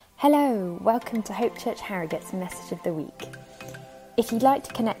Hello, welcome to Hope Church Harrogate's Message of the Week. If you'd like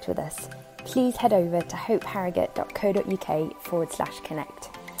to connect with us, please head over to hopeharrogate.co.uk/connect.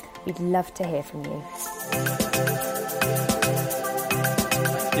 We'd love to hear from you.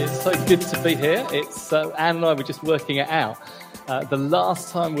 It's so good to be here. Anne and I were just working it out. The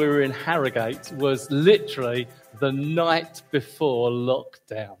last time we were in Harrogate was literally the night before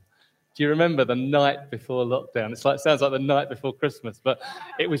lockdown. Do you remember the night before lockdown? It sounds like the night before Christmas, but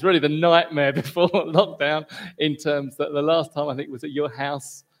it was really the nightmare before lockdown in terms that the last time I think was at your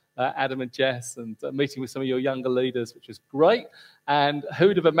house, Adam and Jess, and meeting with some of your younger leaders, which was great. And who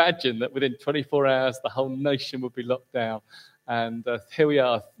would have imagined that within 24 hours the whole nation would be locked down? And here we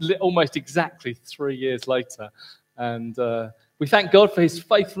are, almost exactly 3 years later. And we thank God for his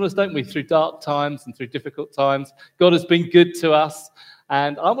faithfulness, don't we, through dark times and through difficult times. God has been good to us.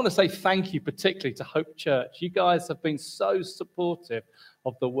 And I want to say thank you particularly to Hope Church. You guys have been so supportive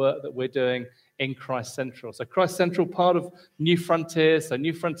of the work that we're doing in Christ Central. So Christ Central, part of New Frontiers. So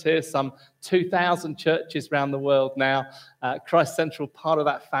New Frontiers, some 2,000 churches around the world now. Christ Central, part of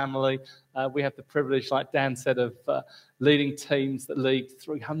that family. We have the privilege, like Dan said, of leading teams that lead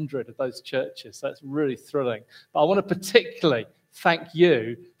 300 of those churches. So it's really thrilling. But I want to particularly thank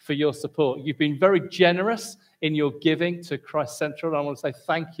you for your support. You've been very generous in your giving to Christ Central. And I want to say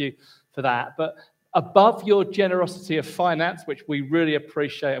thank you for that. But above your generosity of finance, which we really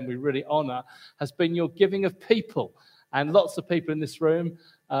appreciate and we really honour, has been your giving of people. And lots of people in this room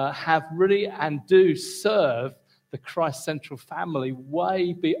have really and do serve the Christ Central family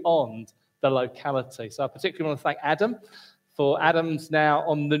way beyond the locality. So I particularly want to thank Adam. Adam's now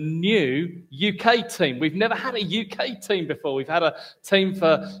on the new UK team. We've never had a UK team before. We've had a team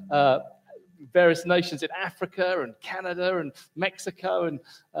for various nations in Africa and Canada and Mexico and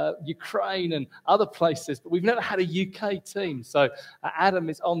Ukraine and other places, but we've never had a UK team. So Adam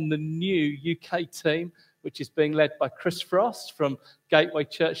is on the new UK team, which is being led by Chris Frost from Gateway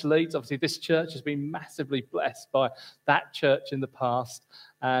Church Leeds. Obviously, this church has been massively blessed by that church in the past.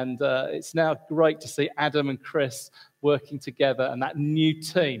 And it's now great to see Adam and Chris working together and that new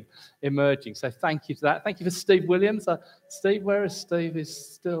team emerging. So thank you for that. Thank you for Steve Williams. Steve, where is Steve? He's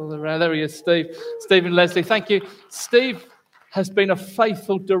still around. There he is, Steve. Steve and Leslie, thank you. Steve has been a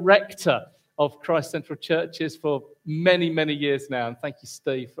faithful director of Christ Central Churches for many, many years now. And thank you,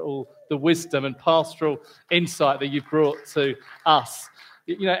 Steve, for all the wisdom and pastoral insight that you brought to us.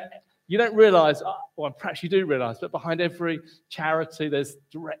 You know, you don't realise, well, perhaps you do realise, but behind every charity there's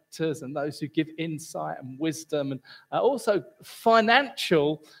directors and those who give insight and wisdom and also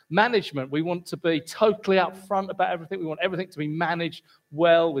financial management. We want to be totally upfront about everything. We want everything to be managed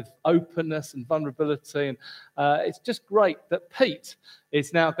well with openness and vulnerability. And it's just great that Pete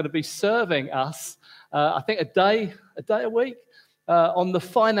is now going to be serving us, I think, a day a week on the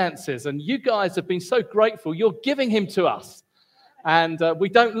finances. And you guys have been so grateful. You're giving him to us. And we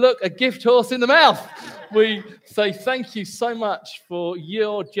don't look a gift horse in the mouth. We say thank you so much for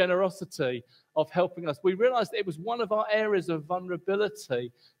your generosity of helping us. We realized it was one of our areas of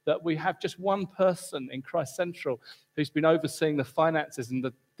vulnerability that we have just one person in Christ Central who's been overseeing the finances. And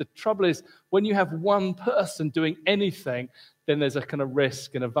the trouble is, when you have one person doing anything, then there's a kind of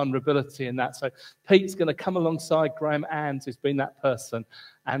risk and a vulnerability in that. So Pete's going to come alongside Graham Anns, who's been that person,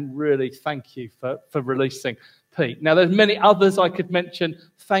 and really thank you for releasing Pete. Now, there's many others I could mention.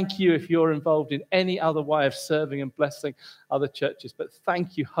 Thank you if you're involved in any other way of serving and blessing other churches. But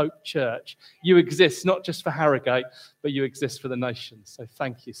thank you, Hope Church. You exist not just for Harrogate, but you exist for the nations. So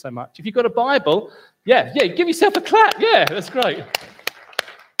thank you so much. If you've got a Bible, yeah, give yourself a clap. Yeah, that's great.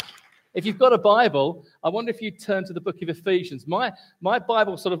 If you've got a Bible, I wonder if you'd turn to the book of Ephesians. My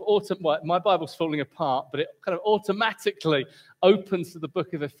Bible my Bible's falling apart, but it kind of automatically opens to the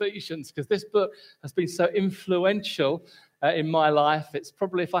book of Ephesians because this book has been so influential in my life. It's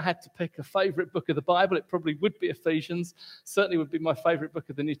probably, if I had to pick a favourite book of the Bible, it probably would be Ephesians. Certainly would be my favourite book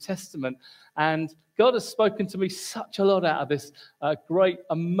of the New Testament. And God has spoken to me such a lot out of this great,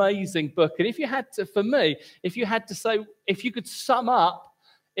 amazing book. And if you had to say, if you could sum up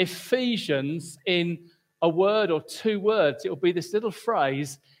Ephesians in a word or two words, it will be this little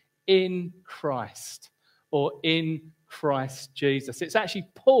phrase, in Christ, or in Christ Jesus. It's actually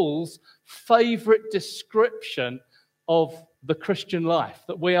Paul's favourite description of the Christian life,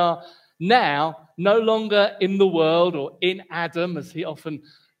 that we are now no longer in the world or in Adam, as he often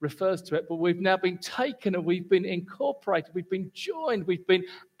refers to it, but we've now been taken and we've been incorporated, we've been joined, we've been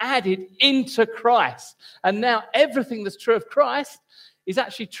added into Christ. And now everything that's true of Christ is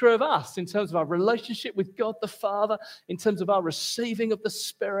actually true of us in terms of our relationship with God the Father, in terms of our receiving of the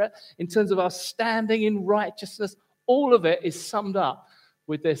Spirit, in terms of our standing in righteousness. All of it is summed up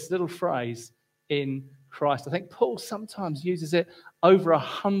with this little phrase, in Christ. I think Paul sometimes uses it over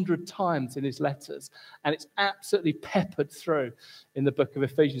 100 times in his letters, and it's absolutely peppered through in the book of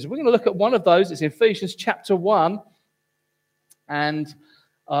Ephesians. We're going to look at one of those. It's in Ephesians chapter 1, and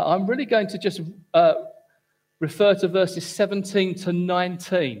I'm really going to just refer to verses 17 to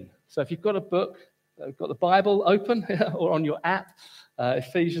 19. So if you've got a book, you've got the Bible open or on your app,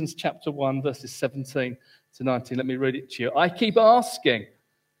 Ephesians chapter 1, verses 17 to 19. Let me read it to you. I keep asking,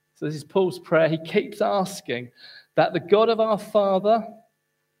 so this is Paul's prayer, he keeps asking that the God of our Father,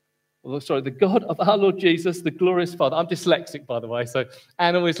 the God of our Lord Jesus, the glorious Father. I'm dyslexic, by the way, so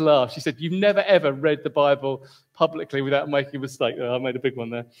Anne always laughs. She said, you've never, ever read the Bible publicly without making a mistake. Oh, I made a big one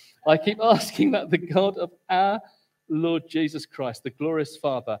there. I keep asking that the God of our Lord Jesus Christ, the glorious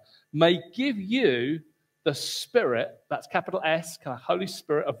Father, may give you the Spirit, that's capital S, kind of Holy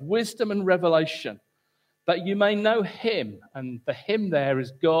Spirit, of wisdom and revelation, that you may know him, and the him there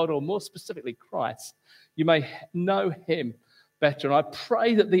is God, or more specifically Christ. You may know him better. And I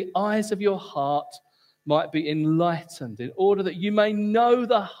pray that the eyes of your heart might be enlightened, in order that you may know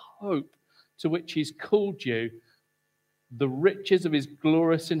the hope to which he's called you, the riches of his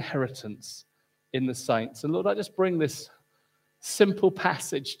glorious inheritance in the saints. And Lord, I just bring this simple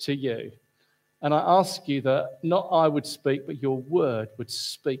passage to you. And I ask you that not I would speak, but your word would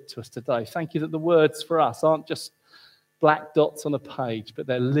speak to us today. Thank you that the words for us aren't just black dots on a page, but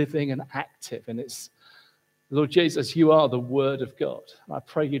they're living and active. And it's, Lord Jesus, you are the word of God. And I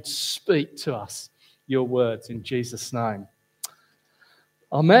pray you'd speak to us your words in Jesus' name.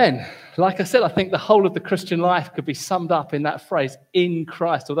 Amen. Like I said, I think the whole of the Christian life could be summed up in that phrase, in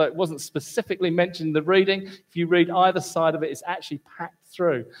Christ. Although it wasn't specifically mentioned in the reading, if you read either side of it, it's actually packed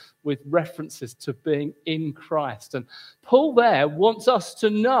through with references to being in Christ. And Paul there wants us to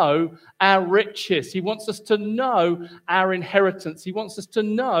know our riches. He wants us to know our inheritance. He wants us to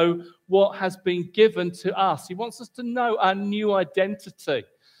know what has been given to us. He wants us to know our new identity.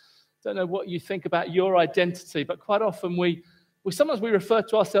 Don't know what you think about your identity, but quite often sometimes we refer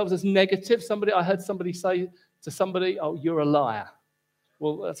to ourselves as negative. I heard somebody say to somebody, oh, you're a liar.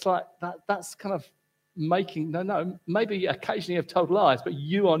 Well, that's like, that's kind of maybe occasionally you've told lies, but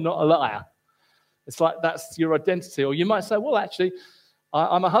you are not a liar. It's like that's your identity. Or you might say, well, actually,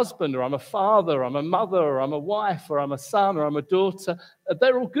 I'm a husband, or I'm a father, or I'm a mother, or I'm a wife, or I'm a son, or I'm a daughter.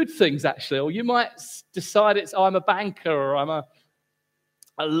 They're all good things, actually. Or you might decide I'm a banker, or I'm a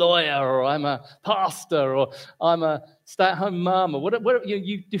lawyer, or I'm a pastor, or I'm a stay-at-home mum, or whatever.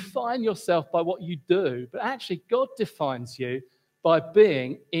 You define yourself by what you do, but actually God defines you by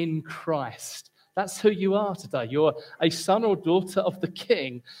being in Christ. That's who you are today. You're a son or daughter of the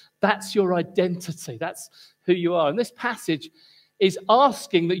King. That's your identity. That's who you are. And this passage is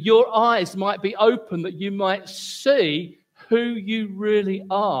asking that your eyes might be open, that you might see who you really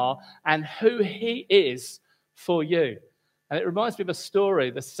are and who he is for you. And it reminds me of a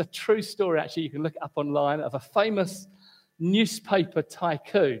story. This is a true story, actually. You can look it up online, of a famous newspaper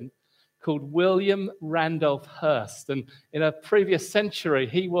tycoon called William Randolph Hearst. And in a previous century,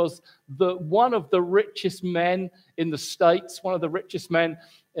 he was one of the richest men in the States, one of the richest men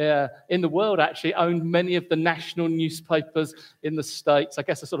in the world, actually, owned many of the national newspapers in the States. I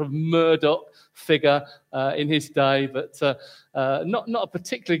guess a sort of Murdoch figure in his day, but not a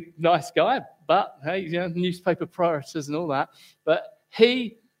particularly nice guy, but hey, newspaper priorities and all that. But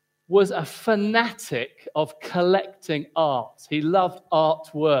he was a fanatic of collecting art. He loved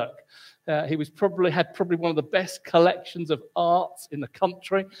artwork. He had probably one of the best collections of art in the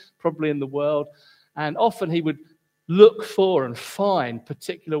country, probably in the world. And often he would look for and find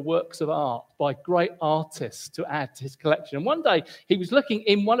particular works of art by great artists to add to his collection. And one day he was looking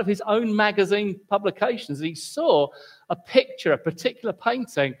in one of his own magazine publications, and he saw a picture, a particular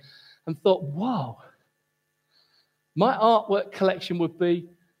painting, and thought, wow, my artwork collection would be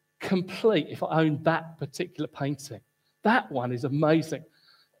complete if I owned that particular painting. That one is amazing.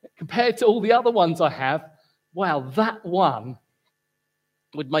 Compared to all the other ones I have, wow, that one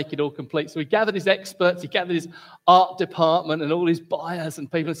would make it all complete. So he gathered his experts, he gathered his art department and all his buyers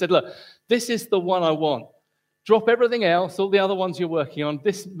and people and said, look, this is the one I want. Drop everything else, all the other ones you're working on.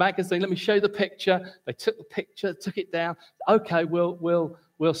 This magazine, let me show you the picture. They took the picture, took it down. Okay, we'll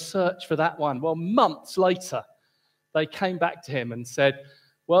search for that one. Well, months later, they came back to him and said,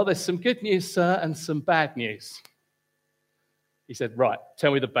 well, there's some good news, sir, and some bad news. He said, right,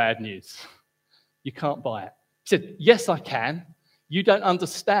 tell me the bad news. You can't buy it. He said, yes, I can. You don't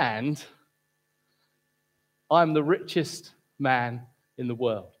understand. I'm the richest man in the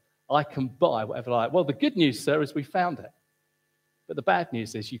world. I can buy whatever I like. Well, the good news, sir, is we found it. But the bad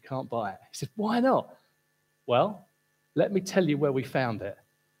news is you can't buy it. He said, why not? Well, Let me tell you where we found it.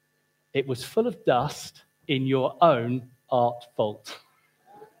 It was full of dust in your own art vault.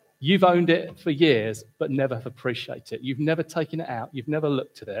 You've owned it for years, but never have appreciated it. You've never taken it out. You've never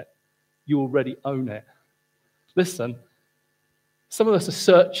looked at it. You already own it. Listen, some of us are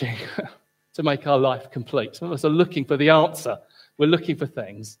searching to make our life complete. Some of us are looking for the answer. We're looking for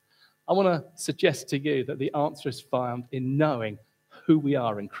things. I want to suggest to you that the answer is found in knowing who we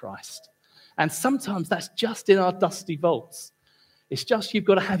are in Christ. And sometimes that's just in our dusty vaults. It's just you've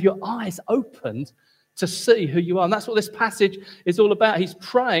got to have your eyes opened to see who you are. And that's what this passage is all about. He's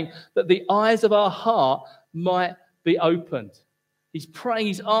praying that the eyes of our heart might be opened. He's praying,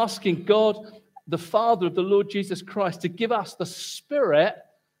 he's asking God, the Father of the Lord Jesus Christ, to give us the Spirit.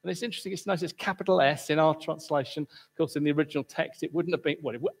 And it's interesting, it's noticed capital S in our translation. Of course, in the original text, it wouldn't have been,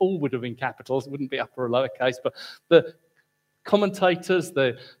 well, it all would have been capitals. It wouldn't be upper or lowercase. But the commentators,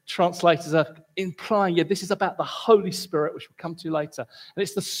 the translators are implying, this is about the Holy Spirit, which we'll come to later. And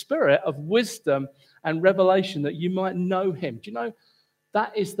it's the Spirit of wisdom and revelation that you might know him. Do you know,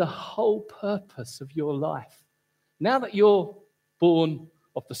 that is the whole purpose of your life. Now that you're born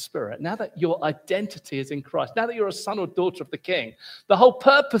of the Spirit, now that your identity is in Christ, now that you're a son or daughter of the King, the whole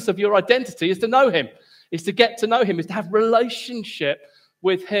purpose of your identity is to know him, is to get to know him, is to have relationship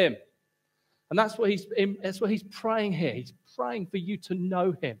with him. And that's what he's praying here. He's praying for you to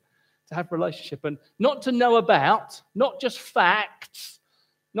know him, to have relationship, and not to know about, not just facts,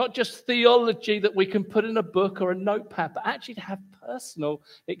 not just theology that we can put in a book or a notepad, but actually to have personal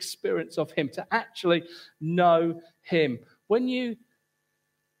experience of him, to actually know him.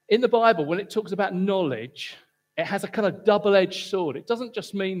 In the Bible, when it talks about knowledge, it has a kind of double-edged sword. It doesn't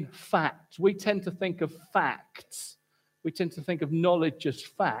just mean facts. We tend to think of facts. We tend to think of knowledge as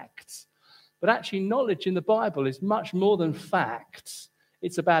facts. But actually, knowledge in the Bible is much more than facts.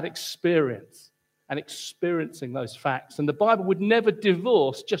 It's about experience and experiencing those facts. And the Bible would never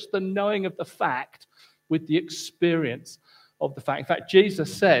divorce just the knowing of the fact with the experience of the fact. In fact,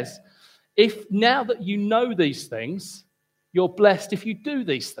 Jesus says, if now that you know these things, you're blessed if you do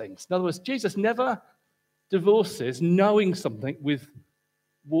these things. In other words, Jesus never divorces knowing something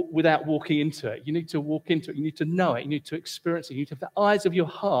without walking into it. You need to walk into it. You need to know it. You need to experience it. You need to have the eyes of your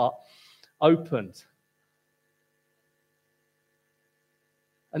heart opened.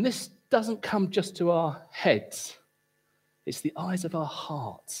 And this doesn't come just to our heads. It's the eyes of our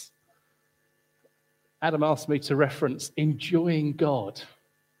hearts. Adam asked me to reference enjoying God.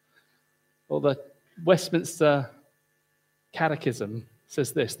 Well, the Westminster Catechism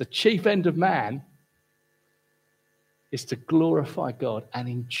says this: the chief end of man is to glorify God and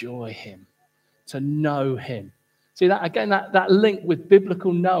enjoy him, to know him. See, that again, that link with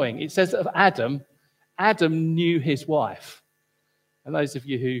biblical knowing. It says of Adam knew his wife. And those of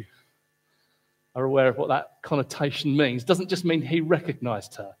you who are aware of what that connotation means, doesn't just mean he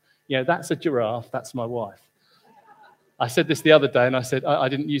recognized her. That's a giraffe, that's my wife. I said this the other day, and I said, I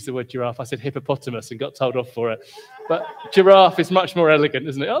didn't use the word giraffe, I said hippopotamus and got told off for it. But giraffe is much more elegant,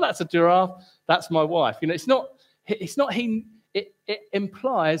 isn't it? Oh, that's a giraffe, that's my wife. It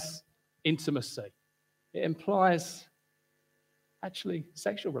implies intimacy. It implies actually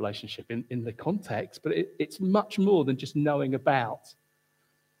sexual relationship in the context, but it's much more than just knowing about.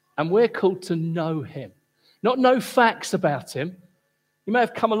 And we're called to know him, not know facts about him. You may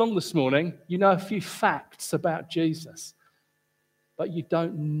have come along this morning, you know a few facts about Jesus, but you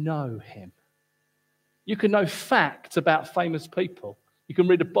don't know him. You can know facts about famous people. You can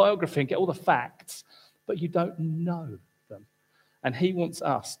read a biography and get all the facts, but you don't know them. And he wants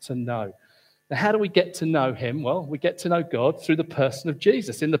us to know. Now, how do we get to know him? Well, we get to know God through the person of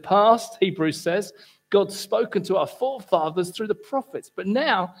Jesus. In the past, Hebrews says, God's spoken to our forefathers through the prophets, but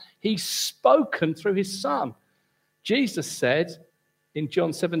now he's spoken through his Son. Jesus said in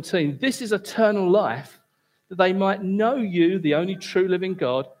John 17, this is eternal life, that they might know you, the only true living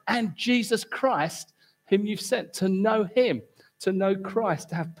God, and Jesus Christ, whom you've sent. To know him, to know Christ,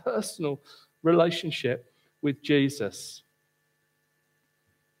 to have personal relationship with Jesus.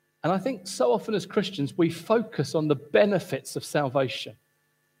 And I think so often as Christians, we focus on the benefits of salvation,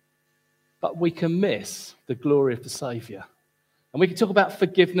 but we can miss the glory of the Saviour. And we can talk about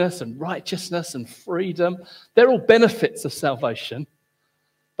forgiveness and righteousness and freedom. They're all benefits of salvation,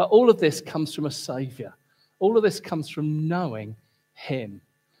 but all of this comes from a Saviour. All of this comes from knowing him.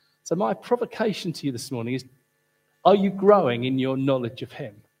 So my provocation to you this morning is, are you growing in your knowledge of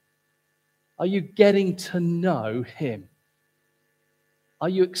him? Are you getting to know him? Are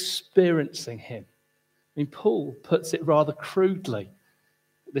you experiencing him? I mean, Paul puts it rather crudely.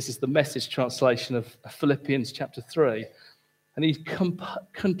 This is the Message translation of Philippians chapter 3. And he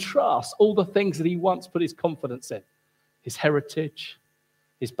contrasts all the things that he once put his confidence in. his heritage,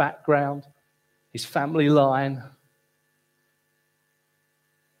 his background, his family line.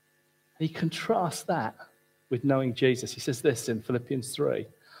 He contrasts that with knowing Jesus. He says this in Philippians 3.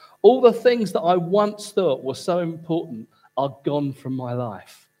 All the things that I once thought were so important are gone from my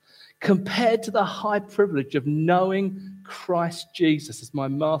life, compared to the high privilege of knowing Christ Jesus as my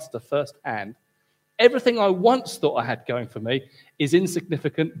master firsthand. Everything I once thought I had going for me is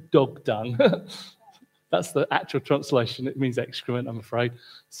insignificant dog dung. That's the actual translation. It means excrement, I'm afraid.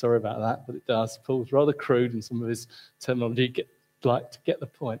 Sorry about that, but it does. Paul's rather crude in some of his terminology, to get the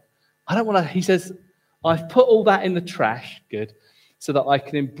point. I don't want to, he says, I've put all that in the trash, good, so that I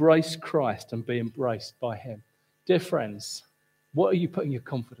can embrace Christ and be embraced by him. Dear friends, what are you putting your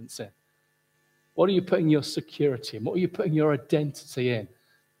confidence in? What are you putting your security in? What are you putting your identity in?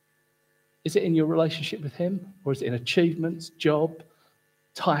 Is it in your relationship with him? Or is it in achievements, job,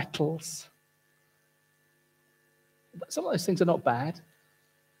 titles? Some of those things are not bad.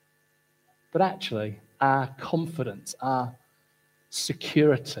 But actually, our confidence, our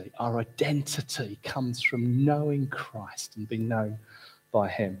security, our identity comes from knowing Christ and being known by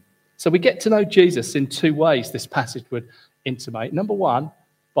him. So we get to know Jesus in two ways, this passage would intimate. Number one,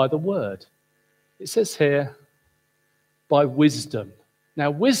 by the word. It says here, by wisdom. Now,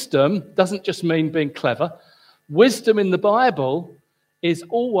 wisdom doesn't just mean being clever. Wisdom in the Bible is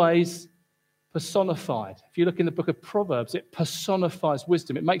always personified. If you look in the book of Proverbs, it personifies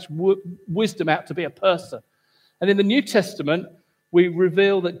wisdom. It makes wisdom out to be a person. And in the New Testament, we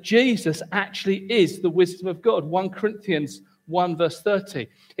reveal that Jesus actually is the wisdom of God. 1 Corinthians 1 verse 30.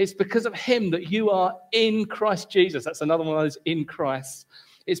 It's because of him that you are in Christ Jesus. That's another one of those in Christ.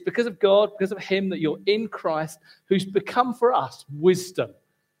 It's because of God, because of him that you're in Christ, who's become for us wisdom.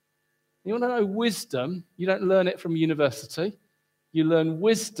 You want to know wisdom? You don't learn it from university. You learn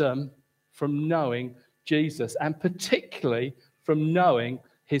wisdom from knowing Jesus, and particularly from knowing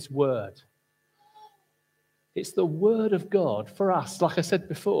his word. It's the word of God for us, like I said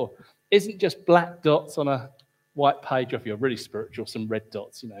before, isn't just black dots on a white page, or if you're really spiritual, some red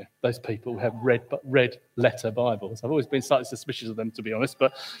dots, those people who have red letter Bibles. I've always been slightly suspicious of them, to be honest,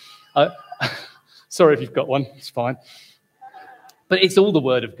 but sorry if you've got one, it's fine. But it's all the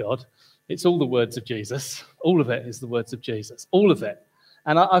word of God. It's all the words of Jesus. All of it is the words of Jesus. All of it.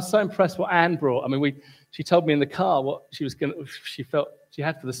 And I was so impressed what Anne brought. I mean, she told me in the car what she felt she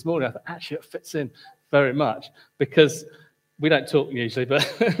had for this morning. I thought, actually, it fits in very much, because we don't talk usually, but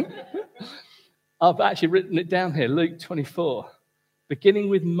I've actually written it down here, Luke 24. Beginning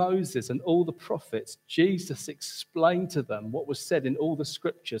with Moses and all the prophets, Jesus explained to them what was said in all the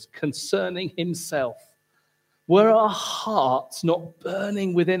scriptures concerning himself. Were our hearts not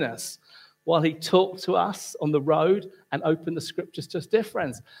burning within us while he talked to us on the road and opened the scriptures to us? Dear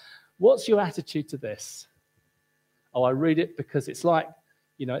friends, what's your attitude to this? Oh, I read it because it's like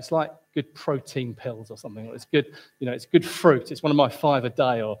good protein pills or something. It's good, it's good fruit. It's one of my 5 a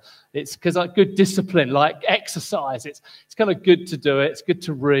day, or it's because like good discipline, like exercise. It's kind of good to do it. It's good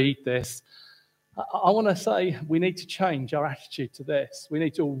to read this. I want to say we need to change our attitude to this. We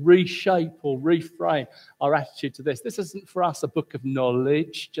need to reshape or reframe our attitude to this. This isn't for us a book of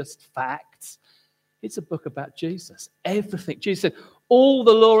knowledge, just facts. It's a book about Jesus. Everything. Jesus said, all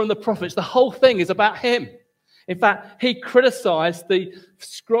the law and the prophets, the whole thing is about him. In fact, he criticized the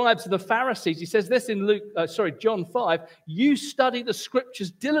scribes and the Pharisees. He says this in John 5, you study the scriptures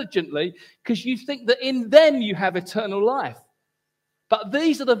diligently because you think that in them you have eternal life. But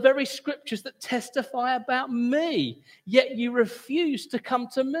these are the very scriptures that testify about me, yet you refuse to come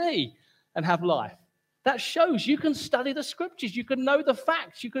to me and have life. That shows you can study the scriptures, you can know the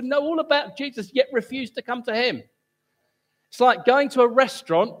facts, you can know all about Jesus, yet refuse to come to him. It's like going to a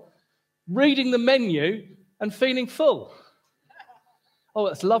restaurant, reading the menu, and feeling full. Oh,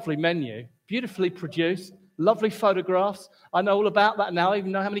 that's a lovely menu, beautifully produced, lovely photographs. I know all about that now. I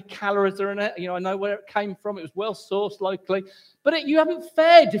even know how many calories are in it. I know where it came from. It was well sourced locally. But you haven't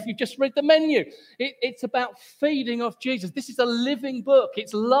fed if you just read the menu. It's about feeding off Jesus. This is a living book.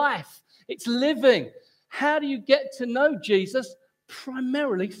 It's life. It's living. How do you get to know Jesus?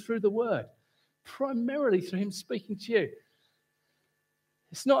 Primarily through the word. Primarily through him speaking to you.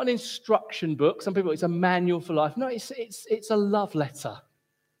 It's not an instruction book. Some people, it's a manual for life. No, it's a love letter.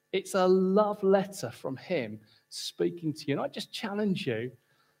 It's a love letter from him speaking to you. And I just challenge you,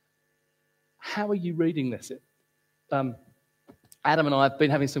 how are you reading this? Adam and I have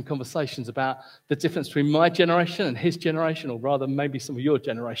been having some conversations about the difference between my generation and his generation, or rather maybe some of your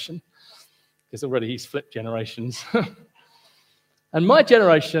generation, because already he's flipped generations. And my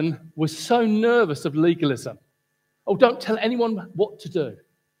generation was so nervous of legalism. Oh, don't tell anyone what to do.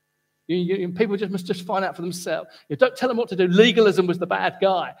 People must just find out for themselves. Don't tell them what to do. Legalism was the bad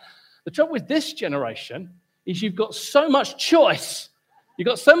guy. The trouble with this generation is you've got so much choice. You've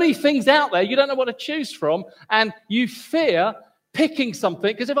got so many things out there, you don't know what to choose from, and you fear picking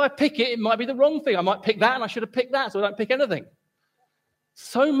something, because if I pick it, it might be the wrong thing. I might pick that, and I should have picked that, so I don't pick anything.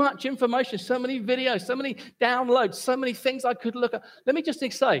 So much information, so many videos, so many downloads, so many things I could look at. Let me just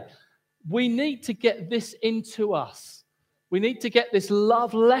say, we need to get this into us. We need to get this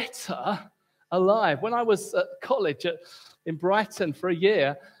love letter alive. When I was at college in Brighton for a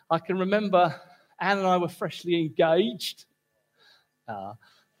year, I can remember Anne and I were freshly engaged.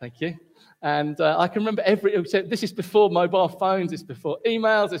 Thank you. And I can remember this is before mobile phones, it's before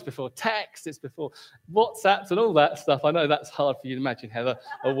emails, it's before text, it's before WhatsApps and all that stuff. I know that's hard for you to imagine, Heather,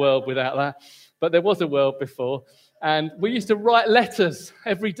 a world without that. But there was a world before. And we used to write letters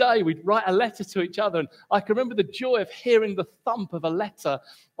every day. We'd write a letter to each other. And I can remember the joy of hearing the thump of a letter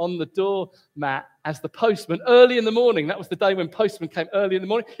on the doormat as the postman, early in the morning. That was the day when postman came early in the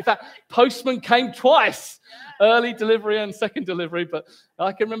morning. In fact, postman came twice, early delivery and second delivery. But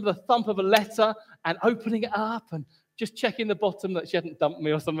I can remember the thump of a letter and opening it up and just checking the bottom that she hadn't dumped me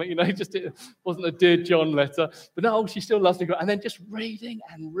or something, just it wasn't a Dear John letter. But no, she still loves me. And then just reading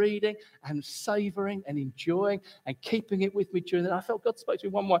and savouring and enjoying and keeping it with me during the night. I felt God spoke to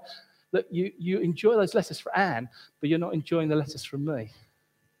me one way. Look, you enjoy those letters for Anne, but you're not enjoying the letters from me.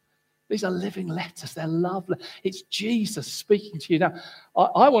 These are living letters. They're lovely. It's Jesus speaking to you. Now,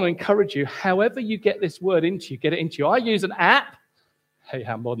 I want to encourage you, however you get this word into you, get it into you. I use an app. Hey,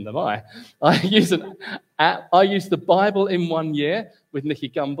 how modern am I? I use an app. I use the Bible in 1 year with Nicky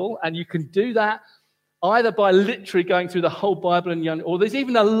Gumbel, and you can do that either by literally going through the whole Bible or there's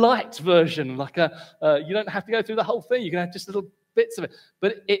even a light version, like you don't have to go through the whole thing. You can have just little bits of it.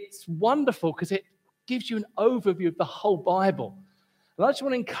 But it's wonderful because it gives you an overview of the whole Bible. And I just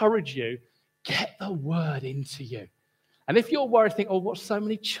want to encourage you, get the word into you. And if you're worried, think, what's so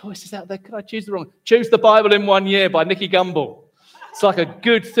many choices out there? Could I choose the wrong? Choose the Bible in 1 year by Nicky Gumbel. It's like a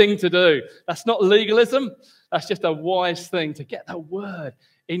good thing to do. That's not legalism. That's just a wise thing to get the word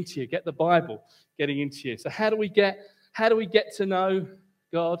into you, get the Bible getting into you. So how do we get to know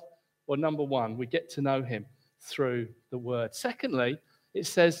God? Well, number one, we get to know him through the word. Secondly, it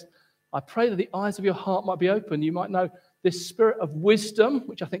says, I pray that the eyes of your heart might be open. You might know this spirit of wisdom,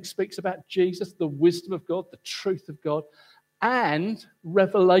 which I think speaks about Jesus, the wisdom of God, the truth of God, and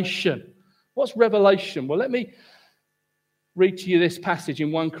revelation. What's revelation? Well, let me read to you this passage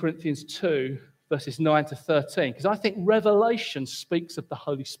in 1 Corinthians 2, verses 9 to 13, because I think revelation speaks of the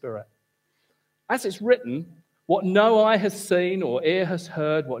Holy Spirit. As it's written, what no eye has seen or ear has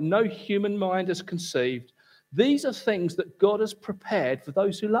heard, what no human mind has conceived, these are things that God has prepared for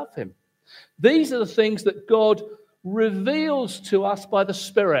those who love him. These are the things that God reveals to us by the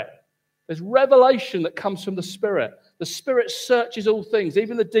Spirit. There's revelation that comes from the Spirit. The Spirit searches all things,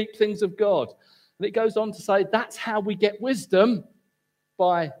 even the deep things of God. And it goes on to say that's how we get wisdom,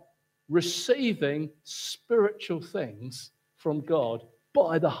 by receiving spiritual things from God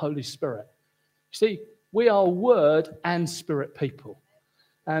by the Holy Spirit. You see, we are word and spirit people.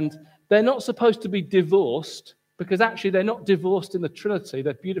 And they're not supposed to be divorced, because actually they're not divorced in the Trinity.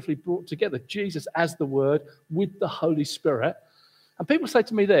 They're beautifully brought together. Jesus as the Word with the Holy Spirit. And people say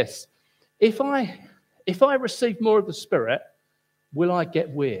to me this, if I receive more of the Spirit, will I get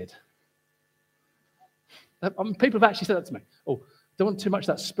weird? People have actually said that to me. Don't want too much of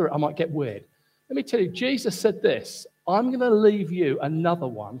that Spirit, I might get weird. Let me tell you, Jesus said this, I'm going to leave you another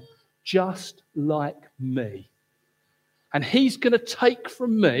one just like me. And he's going to take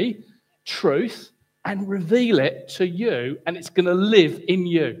from me truth and reveal it to you, and it's going to live in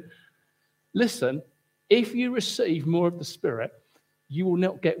you. Listen, if you receive more of the Spirit, you will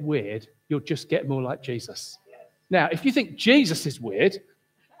not get weird. You'll just get more like Jesus. Now, if you think Jesus is weird,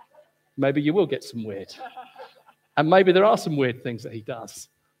 maybe you will get some weird. And maybe there are some weird things that he does.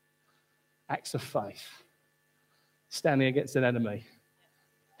 Acts of faith. Standing against an enemy.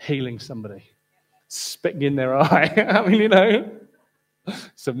 Healing somebody. Spitting in their eye. I mean,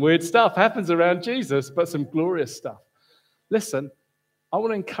 some weird stuff happens around Jesus, but some glorious stuff. Listen, I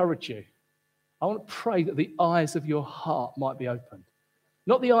want to encourage you. I want to pray that the eyes of your heart might be opened.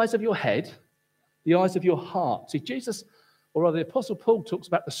 Not the eyes of your head, the eyes of your heart. See, Jesus, or rather the Apostle Paul, talks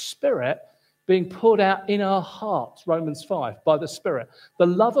about the Spirit being poured out in our hearts, Romans 5, by the Spirit. The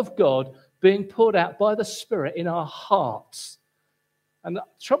love of God being poured out by the Spirit in our hearts. And the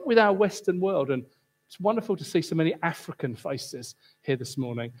trouble with our Western world, and it's wonderful to see so many African faces here this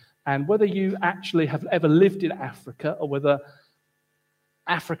morning, and whether you actually have ever lived in Africa or whether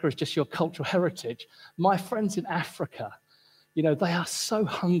Africa is just your cultural heritage, my friends in Africa, You know, they are so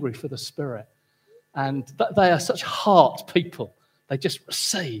hungry for the Spirit. And they are such heart people. They just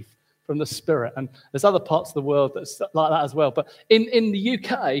receive from the Spirit. And there's other parts of the world that's like that as well. But in the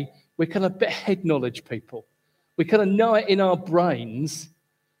UK, we're kind of a bit head knowledge people. We kind of know it in our brains.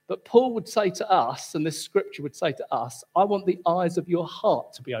 But Paul would say to us, and this scripture would say to us, I want the eyes of your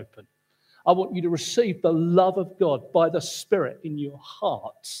heart to be open. I want you to receive the love of God by the Spirit in your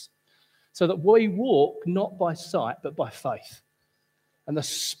hearts, so that we walk not by sight, but by faith. And the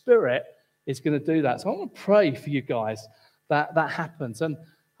Spirit is going to do that. So I want to pray for you guys that happens. And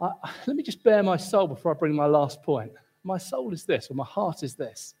let me just bare my soul before I bring my last point. My soul is this, or my heart is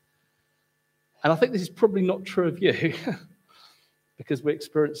this. And I think this is probably not true of you, because we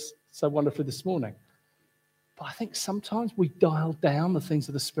experienced so wonderfully this morning. But I think sometimes we dial down the things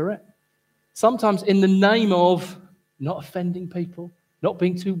of the Spirit. Sometimes in the name of not offending people, not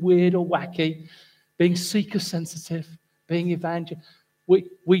being too weird or wacky, being seeker-sensitive, being evangelical.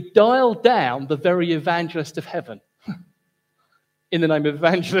 We dial down the very evangelist of heaven in the name of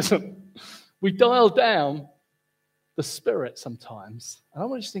evangelism. We dial down the Spirit sometimes. And I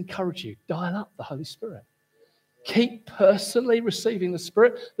want to just encourage you, dial up the Holy Spirit. Keep personally receiving the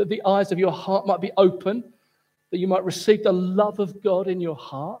Spirit, that the eyes of your heart might be open, that you might receive the love of God in your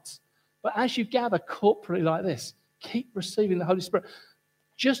heart. But as you gather corporately like this, keep receiving the Holy Spirit.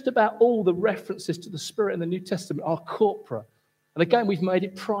 Just about all the references to the Spirit in the New Testament are corporate. And again, we've made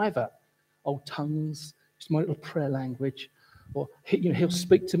it private. Oh, tongues, just my little prayer language. Or, he'll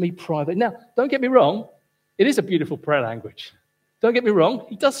speak to me privately. Now, don't get me wrong. It is a beautiful prayer language. Don't get me wrong.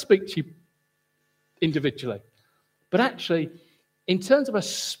 He does speak to you individually. But actually, in terms of a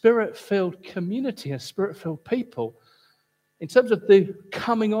Spirit-filled community, a Spirit-filled people, in terms of the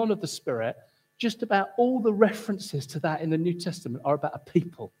coming on of the Spirit, just about all the references to that in the New Testament are about a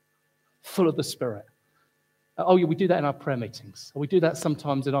people full of the Spirit. Oh, yeah, we do that in our prayer meetings. Or we do that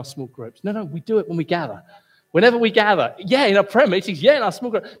sometimes in our small groups. No, we do it when we gather. Whenever we gather, yeah, in our prayer meetings, yeah, in our small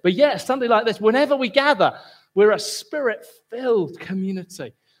group. But yeah, Sunday like this, whenever we gather, we're a Spirit-filled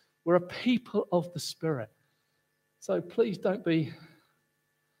community. We're a people of the Spirit. So please don't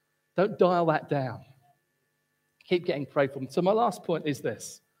dial that down. Keep getting prayed for. So my last point is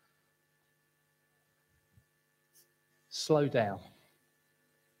this. Slow down.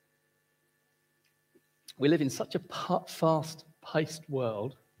 We live in such a fast-paced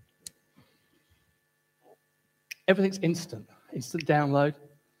world. Everything's instant download,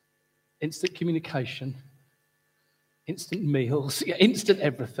 instant communication, instant meals, instant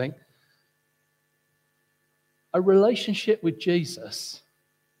everything. A relationship with Jesus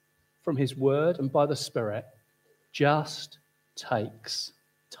from his word and by the Spirit just takes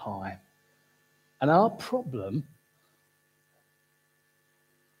time. And our problem,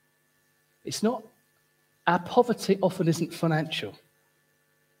 our poverty often isn't financial.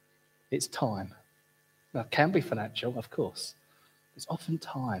 It's time. Now, it can be financial, of course. It's often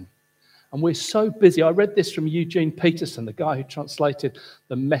time. And we're so busy. I read this from Eugene Peterson, the guy who translated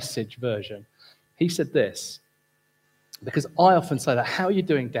the Message version. He said this, because I often say that, how are you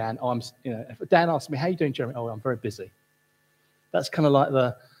doing, Dan? If Dan asks me, how are you doing, Jeremy? Oh, I'm very busy. That's kind of like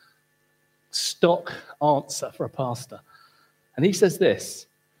the stock answer for a pastor. And he says this,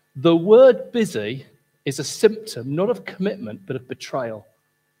 the word busy is a symptom not of commitment, but of betrayal.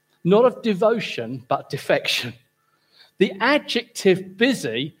 Not of devotion, but defection. The adjective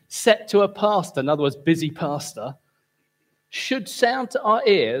busy set to a pastor, in other words, busy pastor, should sound to our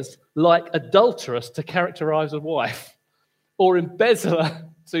ears like adulterous to characterize a wife or embezzler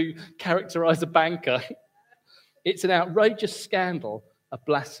to characterize a banker. It's an outrageous scandal, a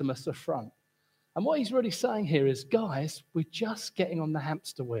blasphemous affront. And what he's really saying here is, guys, we're just getting on the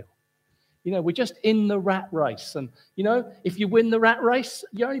hamster wheel. We're just in the rat race. And, if you win the rat race,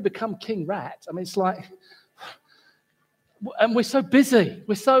 you only become king rat. I mean, it's like, and we're so busy.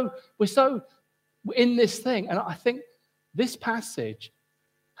 We're so in this thing. And I think this passage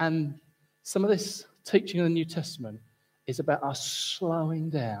and some of this teaching in the New Testament is about us slowing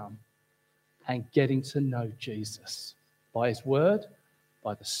down and getting to know Jesus by his word,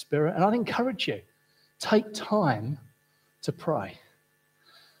 by the Spirit. And I'd encourage you, take time to pray.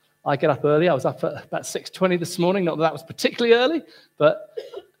 I get up early. I was up at about 6:20 this morning. Not that that was particularly early, but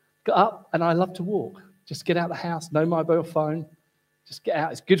got up and I love to walk. Just get out of the house, no mobile phone. Just get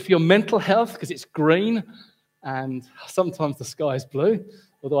out. It's good for your mental health because it's green and sometimes the sky is blue,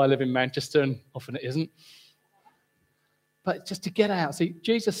 although I live in Manchester and often it isn't. But just to get out. See,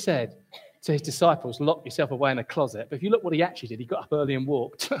 Jesus said to his disciples, lock yourself away in a closet. But if you look what he actually did, he got up early and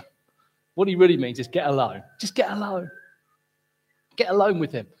walked. What he really means is get alone. Just get alone. Get alone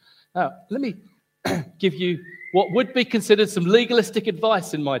with him. Now, let me give you what would be considered some legalistic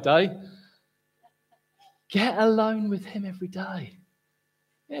advice in my day. Get alone with him every day.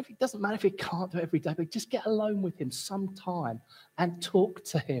 It doesn't matter if you can't do it every day, but just get alone with him sometime and talk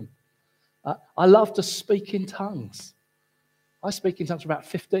to him. I love to speak in tongues. I speak in tongues for about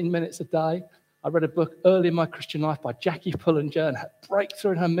 15 minutes a day. I read a book early in my Christian life by Jackie Pullinger, and her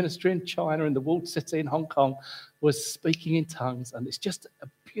breakthrough in her ministry in China, in the walled city in Hong Kong, was speaking in tongues. And it's just a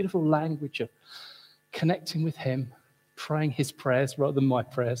beautiful language of connecting with him, praying his prayers rather than my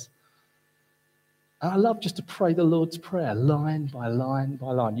prayers. And I love just to pray the Lord's Prayer, line by line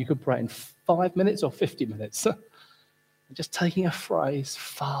by line. You could pray in 5 minutes or 50 minutes. Just taking a phrase,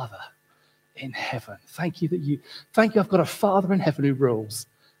 Father in heaven. Thank you I've got a Father in heaven who rules.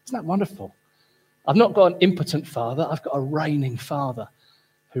 Isn't that wonderful? I've not got an impotent Father. I've got a reigning Father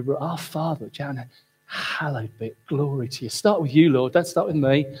our Father, Jan, hallowed be, glory to you. Start with you, Lord. Don't start with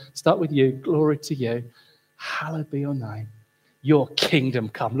me. Start with you. Glory to you. Hallowed be your name. Your kingdom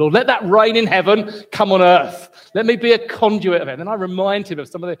come, Lord. Let that reign in heaven come on earth. Let me be a conduit of it. And I remind him of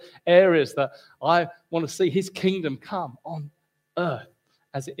some of the areas that I want to see his kingdom come on earth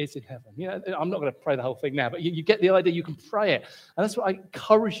as it is in heaven. You know, I'm not going to pray the whole thing now, but you get the idea. You can pray it. And that's what I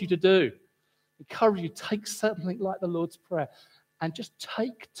encourage you to do. Encourage you to take something like the Lord's Prayer and just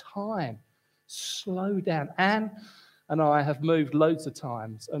take time. Slow down. Anne and I have moved loads of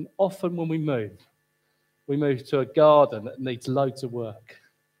times, and often when we move to a garden that needs loads of work.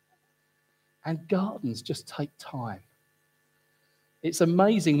 And gardens just take time. It's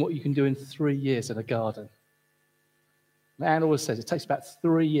amazing what you can do in 3 years in a garden. Anne always says it takes about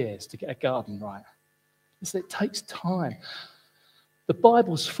 3 years to get a garden right. So it takes time. The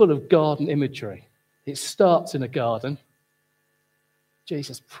Bible's full of garden imagery. It starts in a garden.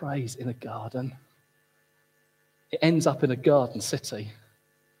 Jesus prays in a garden. It ends up in a garden city.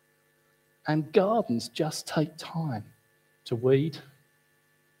 And gardens just take time to weed,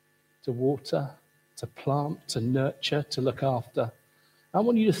 to water, to plant, to nurture, to look after. I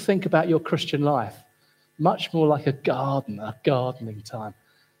want you to think about your Christian life much more like a garden, a gardening time.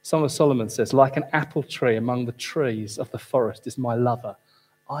 Song of Solomon says, like an apple tree among the trees of the forest is my lover.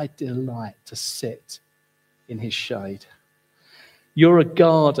 I delight to sit in his shade. You're a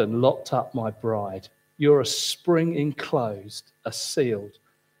garden locked up, my bride. You're a spring enclosed, a sealed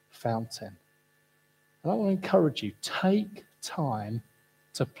fountain. And I want to encourage you, take time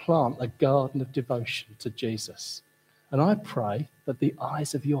to plant a garden of devotion to Jesus. And I pray that the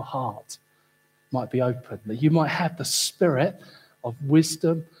eyes of your heart might be open, that you might have the spirit of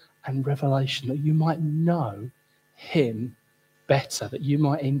wisdom and revelation, that you might know him better, that you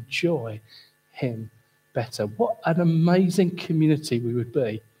might enjoy him better. What an amazing community we would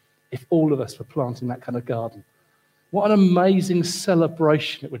be if all of us were planting that kind of garden. What an amazing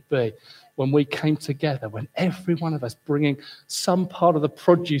celebration it would be when we came together, when every one of us bringing some part of the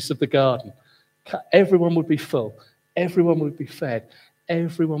produce of the garden. Everyone would be full. Everyone would be fed.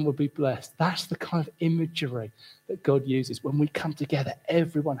 Everyone would be blessed. That's the kind of imagery that God uses. When we come together,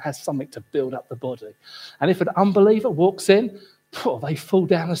 everyone has something to build up the body. And if an unbeliever walks in, they fall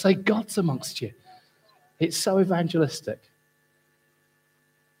down and say, God's amongst you. It's so evangelistic.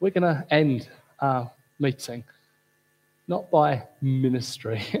 We're going to end our meeting not by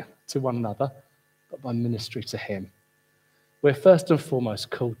ministry to one another, but by ministry to him. We're first and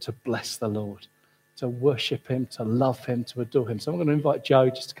foremost called to bless the Lord, to worship him, to love him, to adore him. So I'm going to invite Joe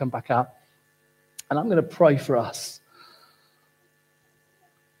just to come back up, and I'm going to pray for us.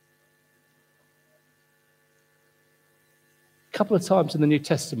 A couple of times in the New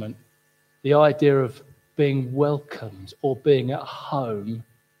Testament, the idea of being welcomed or being at home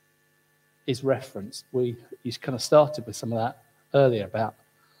is referenced. You kind of started with some of that earlier about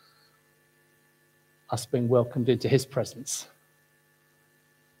us being welcomed into his presence.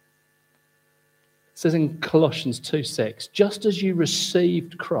 It says in Colossians 2:6, just as you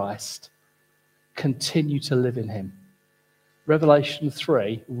received Christ, continue to live in him. Revelation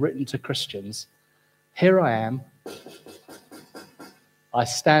 3, written to Christians, here I am, I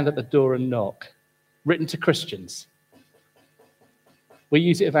stand at the door and knock. Written to Christians. We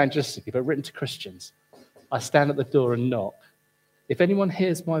use it evangelistically, but written to Christians. I stand at the door and knock. If anyone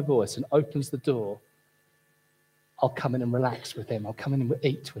hears my voice and opens the door, I'll come in and relax with him. I'll come in and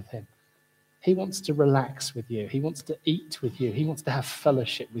eat with him. He wants to relax with you. He wants to eat with you. He wants to have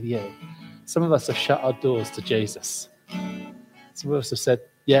fellowship with you. Some of us have shut our doors to Jesus. Some of us have said,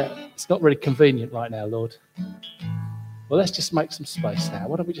 yeah, it's not really convenient right now, Lord. Well, let's just make some space now.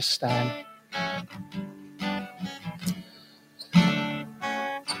 Why don't we just stand?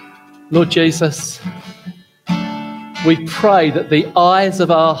 Lord Jesus, we pray that the eyes of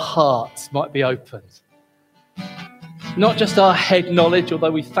our hearts might be opened. Not just our head knowledge,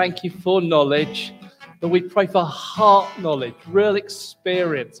 although we thank you for knowledge, but we pray for heart knowledge, real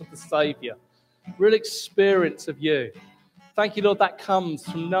experience of the Saviour, real experience of you. Thank you, Lord, that comes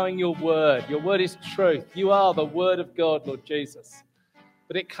from knowing your word. Your word is truth. You are the word of God, Lord Jesus.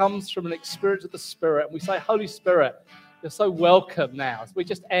 But it comes from an experience of the Spirit. And we say, Holy Spirit, you're so welcome now. As we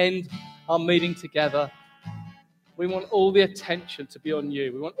just end our meeting together, we want all the attention to be on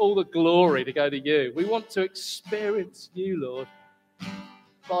you. We want all the glory to go to you. We want to experience you, Lord,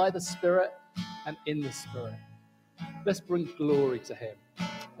 by the Spirit and in the Spirit. Let's bring glory to him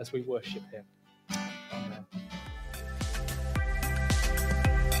as we worship him. Amen.